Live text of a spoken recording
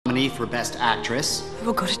nominee for Best Actress. I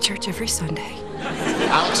will go to church every Sunday.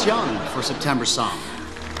 Alex Young for September Song.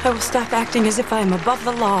 I will stop acting as if I am above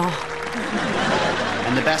the law.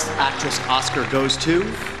 And the Best Actress Oscar goes to...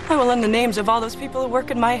 I will learn the names of all those people who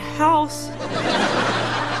work in my house.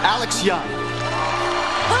 Alex Young.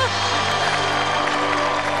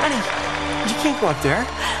 Honey, you can't go up there.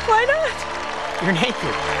 Why not? You're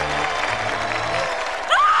naked.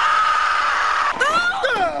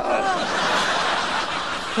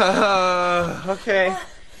 Okay.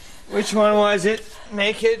 Which one was it?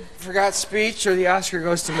 Naked, forgot speech, or the Oscar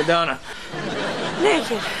goes to Madonna?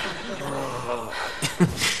 Naked.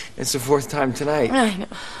 It's the fourth time tonight. I know.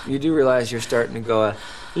 You do realize you're starting to go a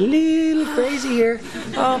little crazy here.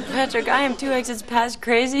 Oh, Patrick, I am 2 exits past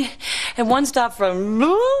crazy and 1 stop from...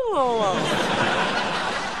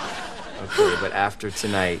 Okay, but after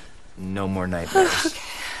tonight, no more nightmares. Okay.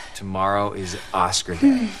 Tomorrow is Oscar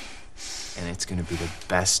Day, and it's going to be the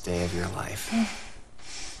best day of your life.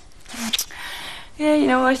 Yeah, you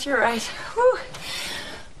know what? You're right. Whew.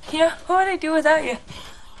 Yeah, what would I do without you?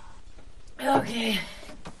 Okay.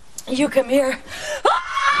 You come here.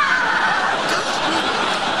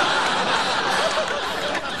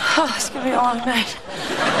 Oh, it's gonna be a long night.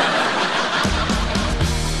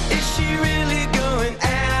 Is she really going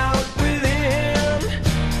out with him?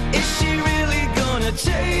 Is she really gonna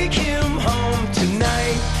take him home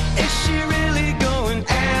tonight? Is she really going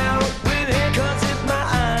out with him? 'Cause if my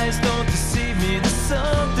eyes don't deceive me, there's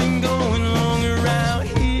something going wrong around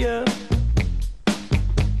here.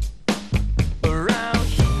 Around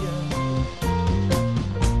here.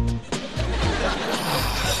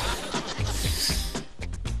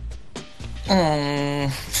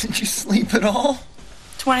 Did you sleep at all?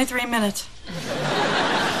 23 minutes.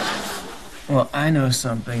 Well, I know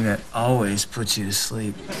something that always puts you to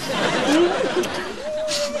sleep. Okay,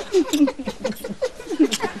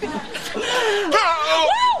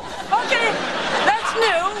 that's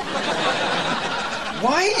new.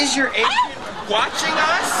 Why is your agent watching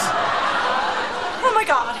us? Oh my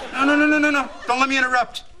God. No. Don't let me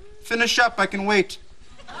interrupt. Finish up. I can wait.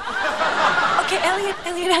 Okay, Elliot,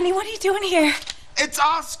 honey, what are you doing here? It's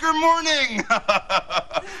Oscar morning.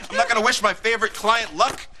 I'm not going to wish my favorite client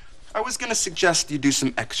luck. I was going to suggest you do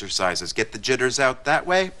some exercises, get the jitters out that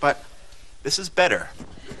way, but this is better.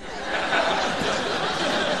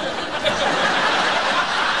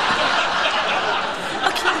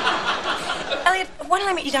 Elliot, why don't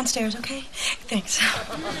I meet you downstairs, okay? Thanks.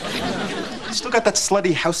 You still got that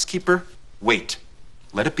slutty housekeeper? Wait.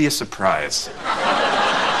 Let it be a surprise.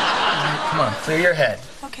 Come on, clear your head.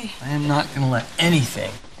 Okay. I am not going to let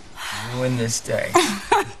anything ruin this day.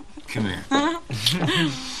 Come here.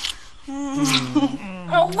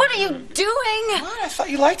 Oh, what are you doing? What? I thought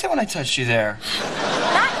you liked it when I touched you there.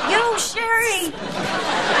 Not you, Sherry.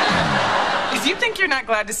 If you think you're not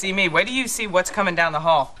glad to see me, wait till you see what's coming down the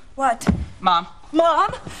hall. What? Mom.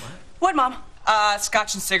 Mom? What, Mom?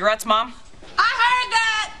 Scotch and cigarettes, Mom. I heard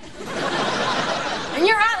that! And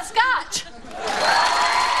you're out of scotch.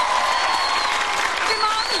 Hey,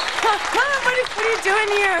 Mom. What are you doing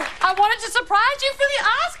here? I wanted to surprise you for the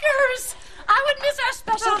Oscars. I would miss our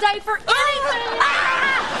special day for anything.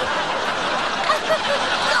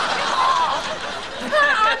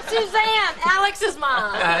 I'm Suzanne, Alex's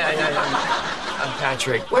mom. I'm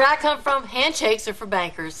Patrick. Where I come from, handshakes are for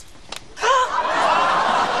bankers.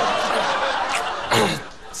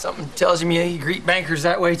 Something tells me you greet bankers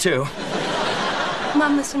that way, too.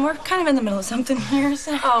 Mom, listen, we're kind of in the middle of something here,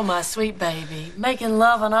 so... Oh, my sweet baby. Making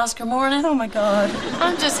love on Oscar morning? Oh, my God.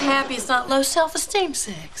 I'm just happy it's not low self-esteem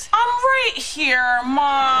sex. I'm right here,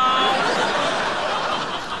 Mom.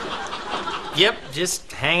 Yep, just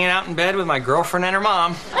hanging out in bed with my girlfriend and her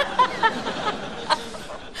mom.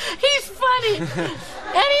 He's funny.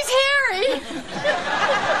 And he's hairy.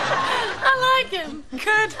 I like him.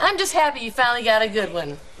 Good. I'm just happy you finally got a good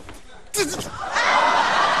one.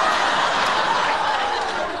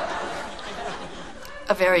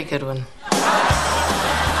 A very good one.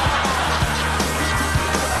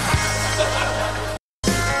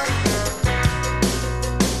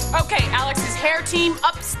 Okay, Alex's hair team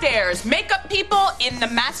upstairs. Makeup people in the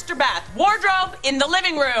master bath. Wardrobe in the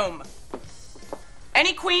living room.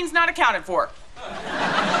 Any queens not accounted for.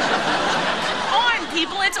 On,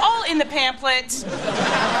 people, it's all in the pamphlet.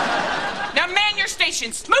 Now man your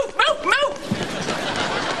stations. Move.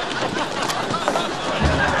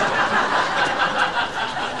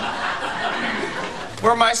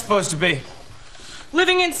 Where am I supposed to be?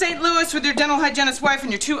 Living in St. Louis with your dental hygienist wife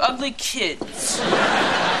and your 2 ugly kids.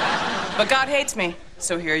 But God hates me,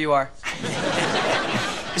 so here you are.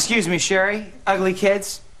 Excuse me, Sherry. Ugly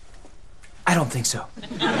kids. I don't think so.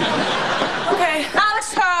 Okay,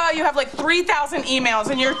 Alex, you have like 3,000 emails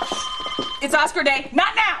and it's Oscar day.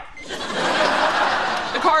 Not now!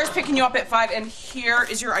 The car is picking you up at 5 and here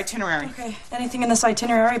is your itinerary. Okay, anything in this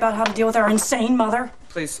itinerary about how to deal with our insane mother?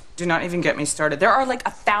 Please, do not even get me started. There are like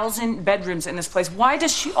 1,000 bedrooms in this place. Why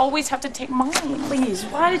does she always have to take mine? Please,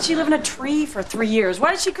 why did she live in a tree for 3 years? Why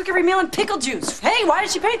did she cook every meal in pickle juice? Hey, why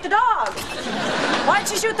did she paint the dog? Why did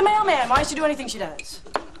she shoot the mailman? Why did she do anything she does?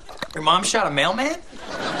 Your mom shot a mailman?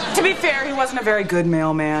 To be fair, he wasn't a very good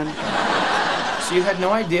mailman. So you had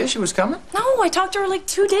no idea she was coming? No, I talked to her like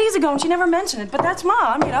 2 days ago and she never mentioned it. But that's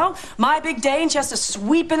Mom, you know. My big day and she has to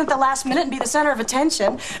sweep in at the last minute and be the center of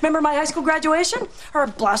attention. Remember my high school graduation? Her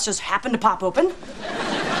blouse just happened to pop open.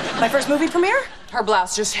 My first movie premiere? Her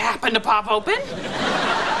blouse just happened to pop open.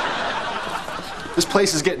 This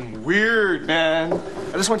place is getting weird, man.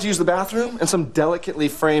 I just went to use the bathroom, and some delicately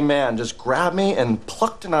framed man just grabbed me and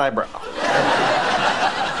plucked an eyebrow.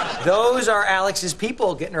 Those are Alex's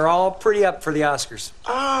people getting her all pretty up for the Oscars.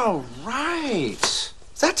 Oh, right. Is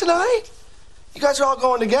that tonight? You guys are all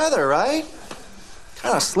going together, right?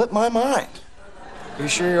 Kind of slipped my mind. You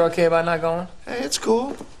sure you're okay about not going? Hey, it's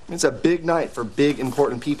cool. It's a big night for big,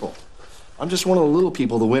 important people. I'm just one of the little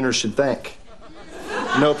people the winners should thank.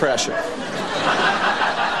 No pressure.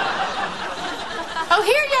 Oh,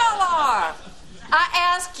 here y'all are. I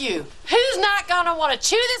ask you, who's not gonna want to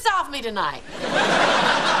chew this off me tonight?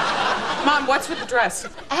 Mom, what's with the dress?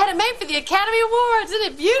 I had it made for the Academy Awards.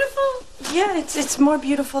 Isn't it beautiful? Yeah, it's more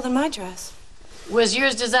beautiful than my dress. Was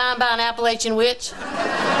yours designed by an Appalachian witch?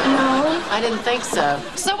 No. I didn't think so.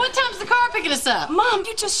 So what time's the car picking us up? Mom,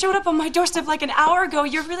 you just showed up on my doorstep like an hour ago.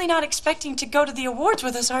 You're really not expecting to go to the awards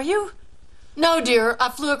with us, are you? No, dear. I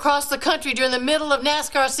flew across the country during the middle of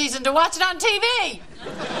NASCAR season to watch it on TV.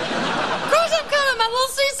 Of course I'm coming. My little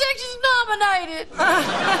C-section's nominated.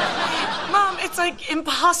 Mom, it's like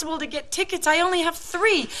impossible to get tickets. I only have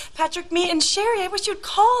 3. Patrick, me, and Sherry. I wish you'd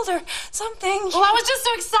called or something. Well, I was just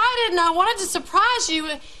so excited, and I wanted to surprise you.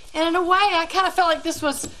 And in a way, I kind of felt like this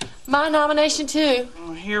was my nomination, too.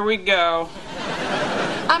 Oh, here we go.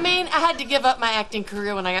 I mean, I had to give up my acting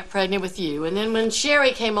career when I got pregnant with you. And then when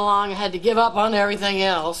Sherry came along, I had to give up on everything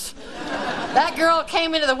else. That girl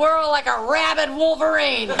came into the world like a rabid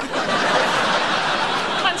Wolverine.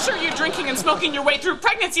 I'm sure you drinking and smoking your way through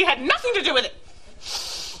pregnancy had nothing to do with it.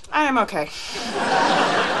 I am okay.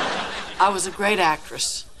 I was a great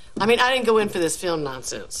actress. I mean, I didn't go in for this film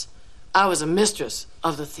nonsense. I was a mistress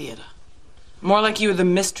of the theater. More like you were the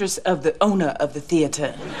mistress of the owner of the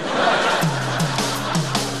theater.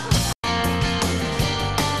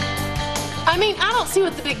 I mean, I don't see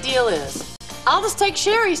what the big deal is. I'll just take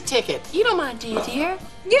Sherry's ticket. You don't mind, do you, dear?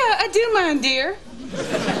 Yeah, I do mind, dear.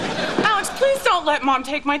 Alex, please don't let Mom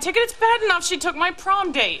take my ticket. It's bad enough she took my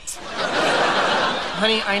prom date.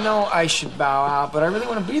 Honey, I know I should bow out, but I really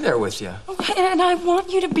want to be there with you. And I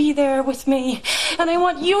want you to be there with me. And I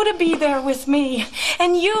want you to be there with me.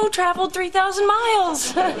 And you traveled 3,000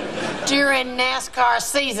 miles. During NASCAR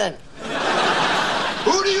season.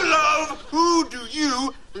 Who do you love? Who do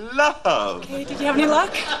you love? Okay, did you have any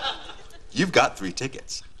luck? You've got 3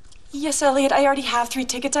 tickets. Yes, Elliot, I already have 3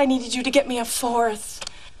 tickets. I needed you to get me a 4th.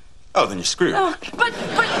 Oh, then you're screwed. Oh, but,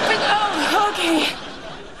 okay.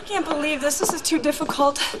 I can't believe this. This is too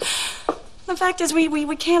difficult. The fact is,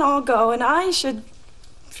 we can't all go, and I should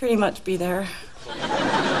pretty much be there.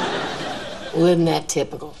 Well, isn't that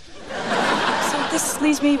typical? So this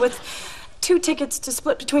leaves me with 2 tickets to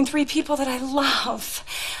split between 3 people that I love.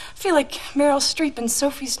 I feel like Meryl Streep in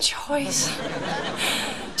Sophie's Choice.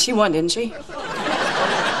 She won, didn't she?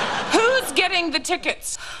 Who's getting the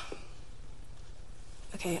tickets?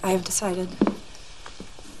 Okay, I have decided.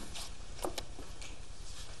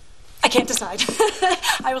 I can't decide.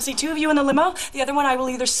 I will see 2 of you in the limo. The other one I will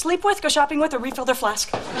either sleep with, go shopping with, or refill their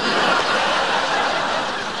flask.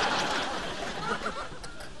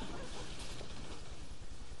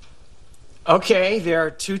 Okay, there are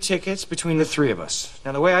 2 tickets between the 3 of us.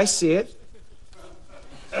 Now, the way I see it...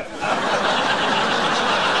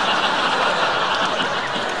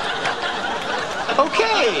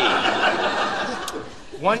 Okay.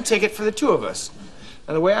 1 ticket for the 2 of us.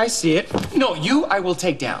 Now, the way I see it... No, you I will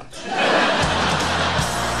take down.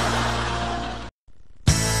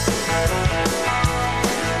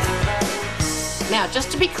 Now,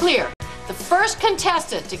 just to be clear, the first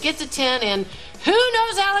contestant to get to 10 in Who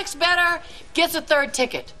Knows Alex Better gets a 3rd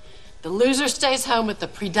ticket. The loser stays home with the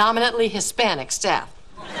predominantly Hispanic staff.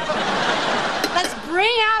 Let's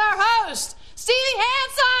bring out our host, Stevie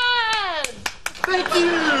Hansen!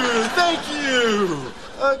 Thank you.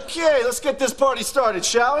 Okay, let's get this party started,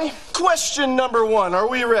 shall we? Question number 1, are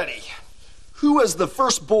we ready? Who was the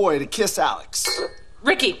first boy to kiss Alex?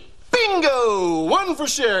 Ricky. Bingo! One for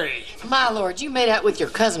Sherry. My lord, you made out with your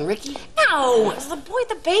cousin, Ricky? No, it was the boy at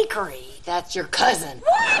the bakery. That's your cousin.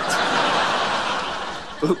 What?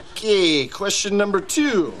 Okay, question number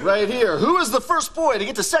 2, right here. Who was the first boy to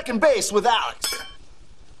get to second base with Alex?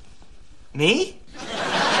 Me?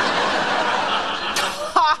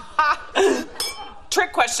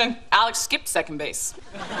 Trick question. Alex skipped second base.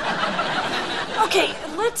 Okay,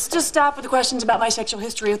 let's just stop with the questions about my sexual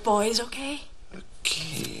history with boys, okay?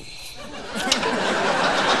 Okay.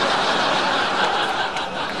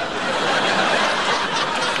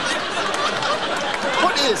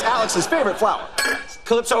 What is Alex's favorite flower?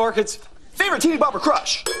 Calypso orchids. Favorite teeny bopper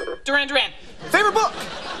crush? Duran Duran. Favorite book?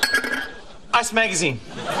 Ice magazine.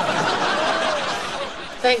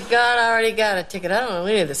 Thank God I already got a ticket. I don't know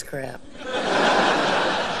any of this crap.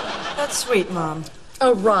 That's sweet, Mom.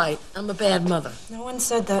 Oh, right. I'm a bad mother. No one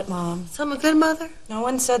said that, Mom. So I'm a good mother? No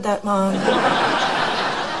one said that, Mom.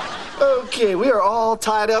 Okay, we are all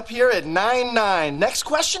tied up here at 9-9. Next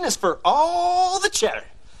question is for all the cheddar.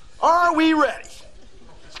 Are we ready?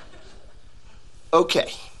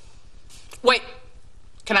 Okay. Wait.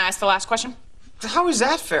 Can I ask the last question? How is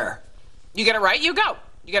that fair? You get it right, you go.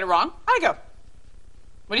 You get it wrong, I go.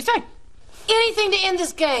 What do you say? Anything to end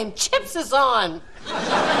this game. Chips is on.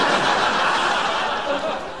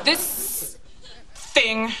 This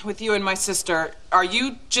thing with you and my sister, are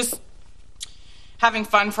you just having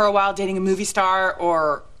fun for a while dating a movie star,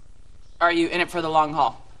 or are you in it for the long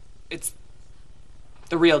haul? It's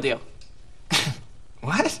the real deal.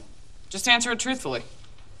 What? Just answer it truthfully.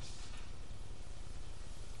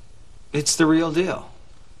 It's the real deal.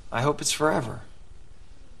 I hope it's forever.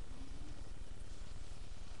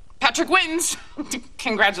 Patrick wins.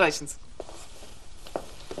 Congratulations.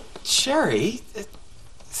 Sherry,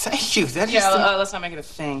 thank you. That is Yeah, let's not make it a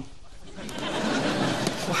thing.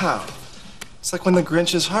 Wow. It's like when the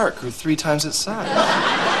Grinch's heart grew 3 times its size.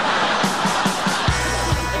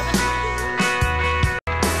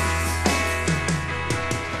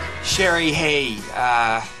 Sherry, hey,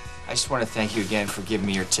 I just want to thank you again for giving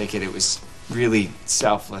me your ticket. It was really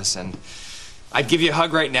selfless, and I'd give you a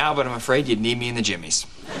hug right now, but I'm afraid you'd need me in the Jimmies.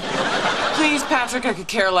 Please, Patrick, I could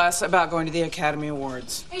care less about going to the Academy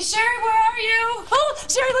Awards. Hey, Sherry, where are you? Oh,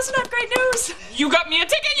 Sherry, listen, I have great news. You got me a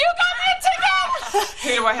ticket! You got me a ticket!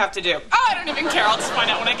 Who do I have to do? Oh, I don't even care. I'll just find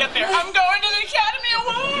out when I get there. I'm going to the Academy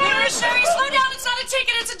Awards! Sherry, slow down. It's not a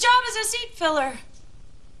ticket. It's a job as a seat filler.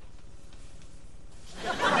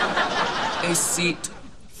 A seat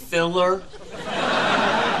filler?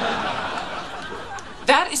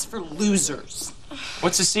 That is for losers.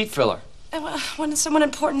 What's a seat filler? When someone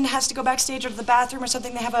important has to go backstage or to the bathroom or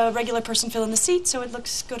something, they have a regular person fill in the seat so it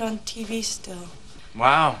looks good on TV still.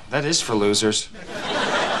 Wow, that is for losers.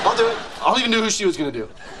 I'll do it. I'll even do who she was gonna do.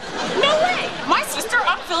 No way! My sister,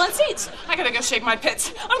 I'm filling seats. I gotta go shake my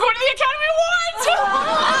pits. I'm going to the Academy Awards!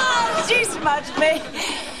 Oh, she smudged me.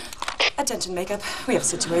 Attention, makeup. We have a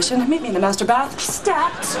situation. Meet me in the master bath.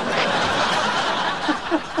 Stat.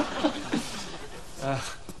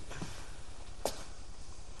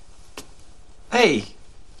 Hey,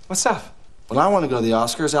 what's up? When I want to go to the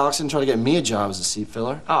Oscars, Alex didn't try to get me a job as a seat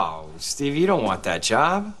filler. Oh, Steve, you don't want that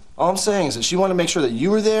job. All I'm saying is that she wanted to make sure that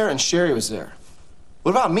you were there and Sherry was there.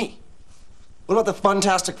 What about me? What about the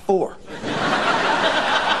Fantastic Four?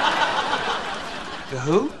 The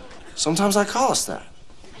who? Sometimes I call us that.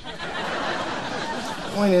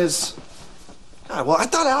 Point is, God, well, I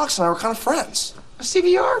thought Alex and I were kind of friends. Steve,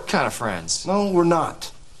 you are kind of friends. No, we're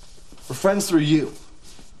not. We're friends through you.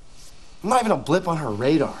 I'm not even a blip on her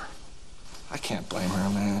radar. I can't blame her,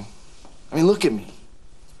 man. I mean, look at me.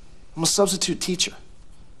 I'm a substitute teacher.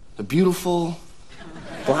 A beautiful,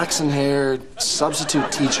 flaxen-haired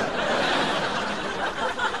substitute teacher.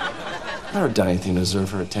 I've never done anything to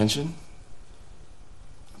deserve her attention.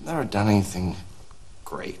 I've never done anything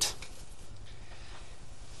great.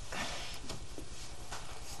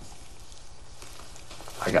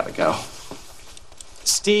 I gotta go.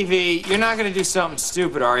 Stevie, you're not gonna do something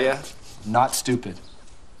stupid, are you? Not stupid.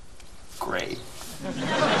 Great.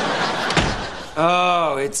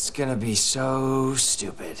 Oh, it's gonna be so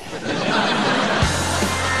stupid.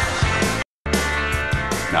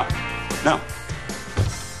 No. No.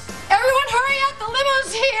 Everyone hurry up, the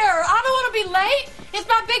limo's here. I don't want to be late. It's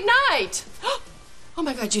my big night. Oh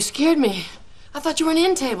my God, you scared me. I thought you were an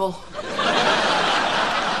end table.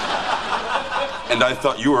 And I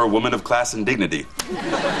thought you were a woman of class and dignity.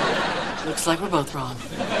 Looks like we're both wrong.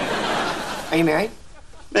 Are you married?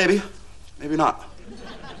 Maybe. Maybe not.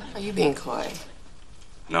 Are you being coy?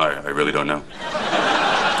 No, I really don't know.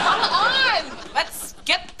 Come on! Let's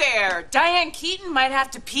get there! there. Diane Keaton might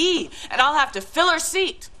have to pee, and I'll have to fill her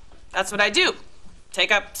seat. That's what I do.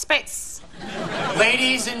 Take up space.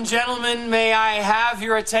 Ladies and gentlemen, may I have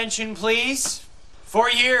your attention, please? For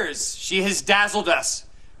years, she has dazzled us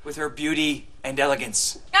with her beauty and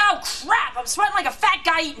elegance. Oh, crap! I'm sweating like a fat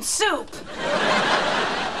guy eating soup.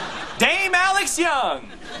 Dame Alex Young.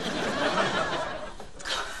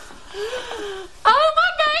 Oh,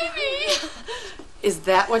 my baby! Is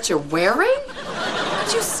that what you're wearing? Why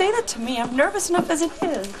did you say that to me? I'm nervous enough as it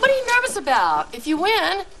is. What are you nervous about? If you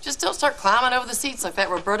win, just don't start climbing over the seats like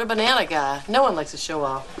that Roberta Banana guy. No one likes to show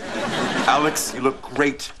off. Alex, you look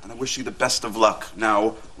great, and I wish you the best of luck.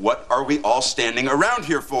 Now, what are we all standing around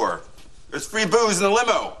here for? There's free booze in the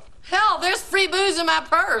limo. Hell, there's free booze in my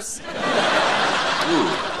purse. Ooh,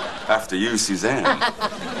 after you, Suzanne. Oh,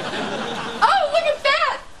 look at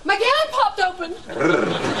that! My gown popped open.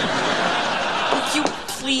 Would you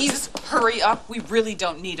please hurry up? We really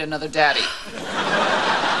don't need another daddy.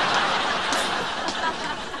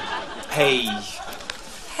 Hey,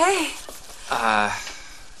 Hey.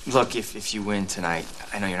 look, if you win tonight,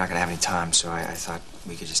 I know you're not gonna have any time, so I thought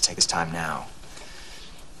we could just take this time now.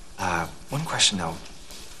 One question, though.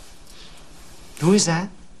 Who is that?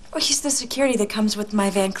 Oh, he's the security that comes with my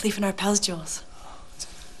Van Cleef and Arpels jewels.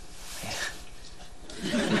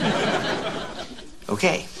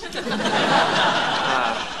 Okay.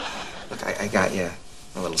 Look, I got you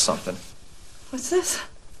a little something. What's this?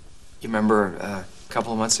 You remember a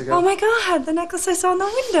couple of months ago? Oh, my God, the necklace I saw in the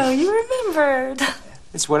window. You remembered.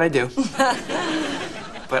 It's what I do.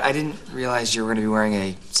 But I didn't realize you were going to be wearing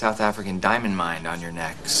a South African diamond mine on your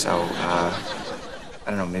neck. So, I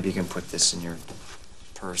don't know, maybe you can put this in your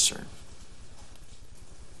purse or...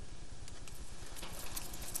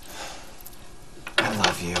 I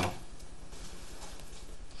love you.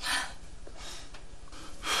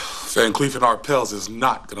 Van Cleef and Arpels is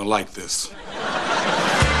not gonna like this.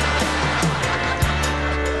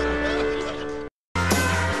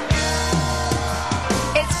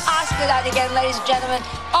 Again, ladies and gentlemen,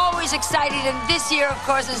 always exciting, and this year, of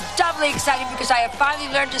course, is doubly exciting because I have finally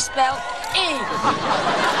learned to spell E.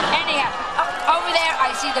 Anyhow, over there,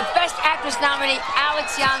 I see the Best Actress nominee,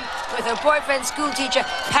 Alex Young, with her boyfriend, school teacher,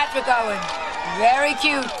 Patrick Owen. Very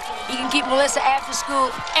cute. He can keep Melissa after school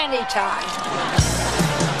anytime.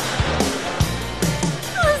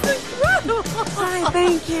 Hi,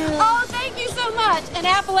 thank you. Oh, thank you so much. An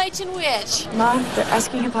Appalachian witch. Mom, they're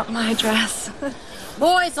asking about my dress.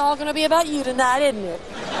 Boy, it's all gonna be about you tonight, isn't it?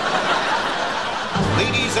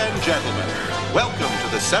 Ladies and gentlemen, welcome to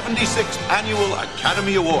the 76th Annual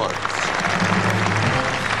Academy Awards.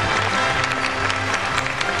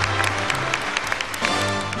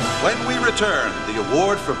 When we return, the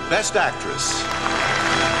award for Best Actress.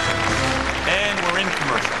 And we're in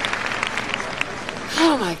commercial.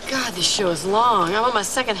 Oh, my God, this show is long. I'm on my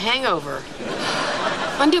second hangover.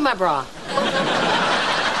 Undo my bra.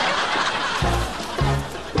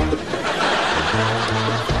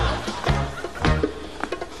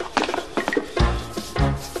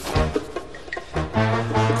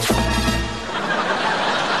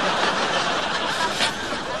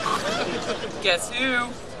 Guess who?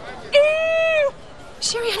 Ew!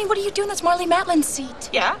 Sherry, honey, what are you doing? That's Marlee Matlin's seat.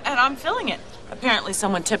 Yeah, and I'm filling it. Apparently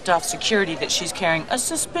someone tipped off security that she's carrying a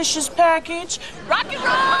suspicious package. Rock and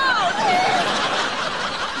roll!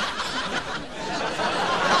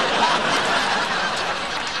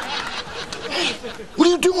 Hey, what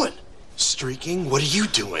are you doing? Streaking? What are you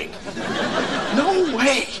doing? No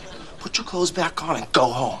way! Put your clothes back on and go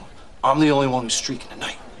home. I'm the only one who's streaking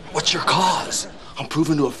tonight. What's your cause? I'm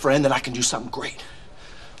proving to a friend that I can do something great.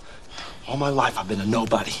 All my life, I've been a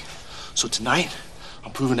nobody. So tonight,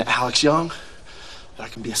 I'm proving to Alex Young that I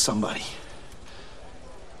can be a somebody.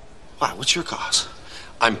 Why, what's your cause?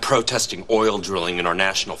 I'm protesting oil drilling in our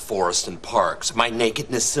national forests and parks. My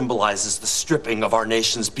nakedness symbolizes the stripping of our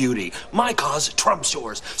nation's beauty. My cause trumps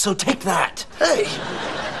yours, so take that. Hey,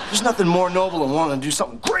 there's nothing more noble than wanting to do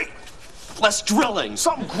something great. Less drilling.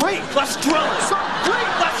 Something great. Less drilling. Something great.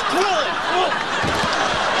 Less drilling.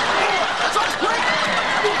 Something great.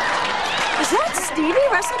 Is that Stevie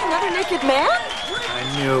wrestling another naked man? I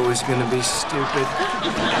knew it was gonna be stupid.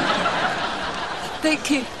 Thank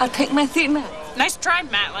you. I'll take my seat now. Nice try,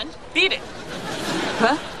 Matlin. Beat it.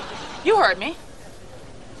 Huh? You heard me.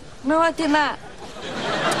 No, I did not.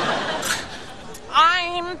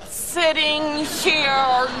 I'm sitting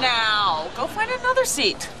here now. Go find another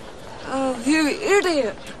seat. Oh, you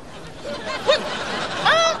idiot.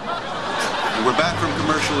 And we're back from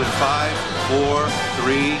commercial in 5, 4,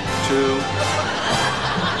 3, 2.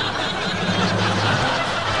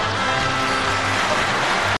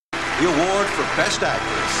 The award for Best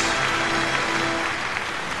Actress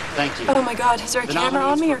Thank you. Oh my God, is there a The camera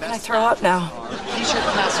on nominees me or for can I Best throw up now? Keisha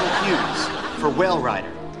Castle Hughes for Whale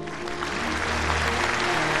Rider.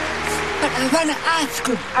 But I want to ask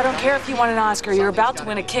you. I don't care if you won an Oscar. You're about to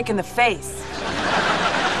win a kick in the face.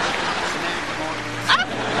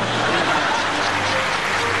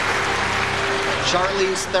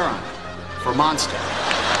 Charlize Theron for Monster.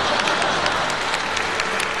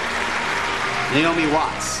 Naomi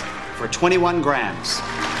Watts for 21 Grams.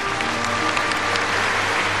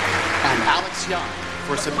 And Alex Young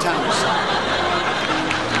for September Song.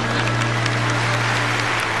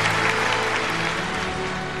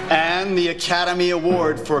 And the Academy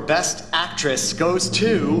Award for Best Actress goes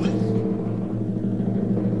to...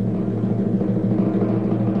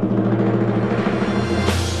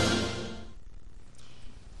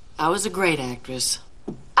 I was a great actress.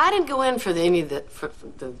 I didn't go in for any of the... For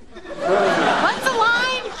the what's the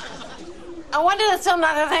line? I wanted to sell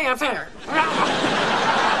another thing of fair.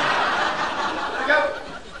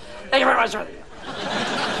 Thank you very much, Charlie.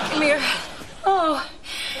 Come here. Oh,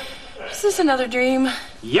 is this another dream?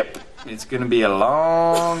 Yep. It's gonna be a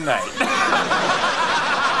long night.